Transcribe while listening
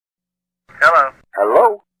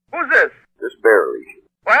Hello? Who's this? This Barry.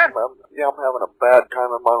 What? I'm having a bad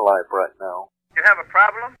time in my life right now. You have a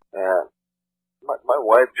problem? Yeah. My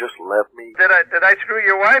wife just left me. Did I screw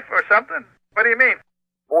your wife or something? What do you mean?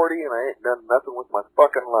 40 and I ain't done nothing with my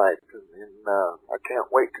fucking life. And I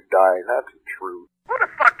can't wait to die. That's the truth. Who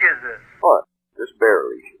the fuck is this? What? This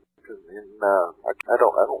Barry. And I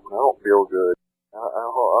don't feel good. I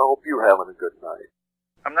hope you're having a good night.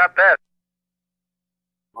 I'm not bad.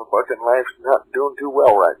 My fucking life's not doing too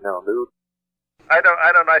well right now, dude. I don't.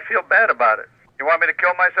 I feel bad about it. You want me to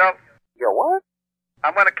kill myself? Yeah, what?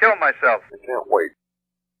 I'm gonna kill myself. I can't wait.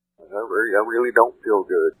 I really don't feel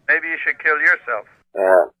good. Maybe you should kill yourself.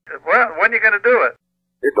 Yeah. Well, when are you gonna do it?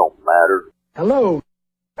 It don't matter. Hello.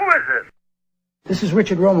 Who is this? This is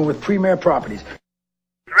Richard Roma with Premier Properties.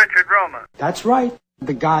 Richard Roma. That's right.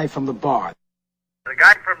 The guy from the bar. The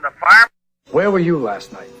guy from the farm? Where were you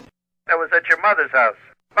last night? I was at your mother's house.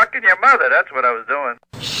 Fucking your mother, that's what I was doing.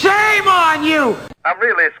 Shame on you! I'm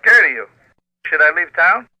really scared of you. Should I leave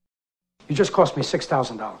town? You just cost me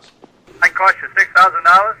 $6,000. I cost you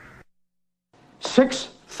 $6,000?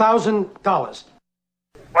 $6,000.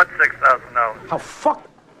 What's $6,000? How fucked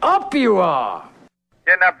up you are!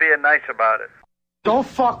 You're not being nice about it. Don't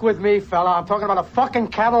fuck with me, fella. I'm talking about a fucking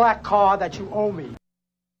Cadillac car that you owe me.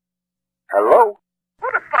 Hello? Who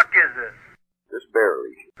the fuck is this? This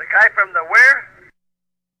Barry. The guy from the where?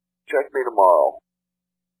 Check me tomorrow.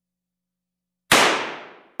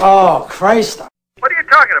 Oh, Christ. What are you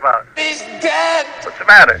talking about? He's dead! What's the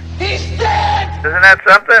matter? He's dead! Isn't that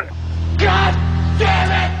something? God damn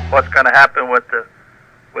it! What's going to happen with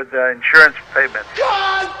the insurance payment?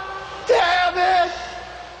 God damn it!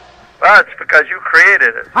 Well, it's because you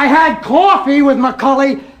created it. I had coffee with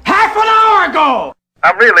McCully half an hour ago!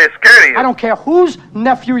 I'm really scared of you. I don't care whose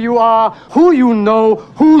nephew you are, who you know,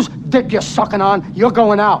 whose dick you're sucking on, you're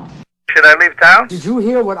going out. Should I leave town? Did you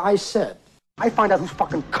hear what I said? I find out whose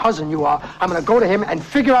fucking cousin you are. I'm gonna go to him and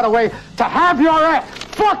figure out a way to have your ass.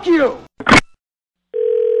 Fuck you!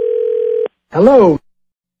 Hello?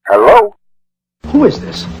 Hello? Who is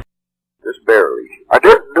this? This Barry. I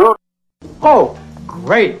didn't do. Oh,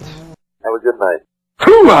 great. Have a good night.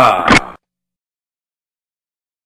 Hooah!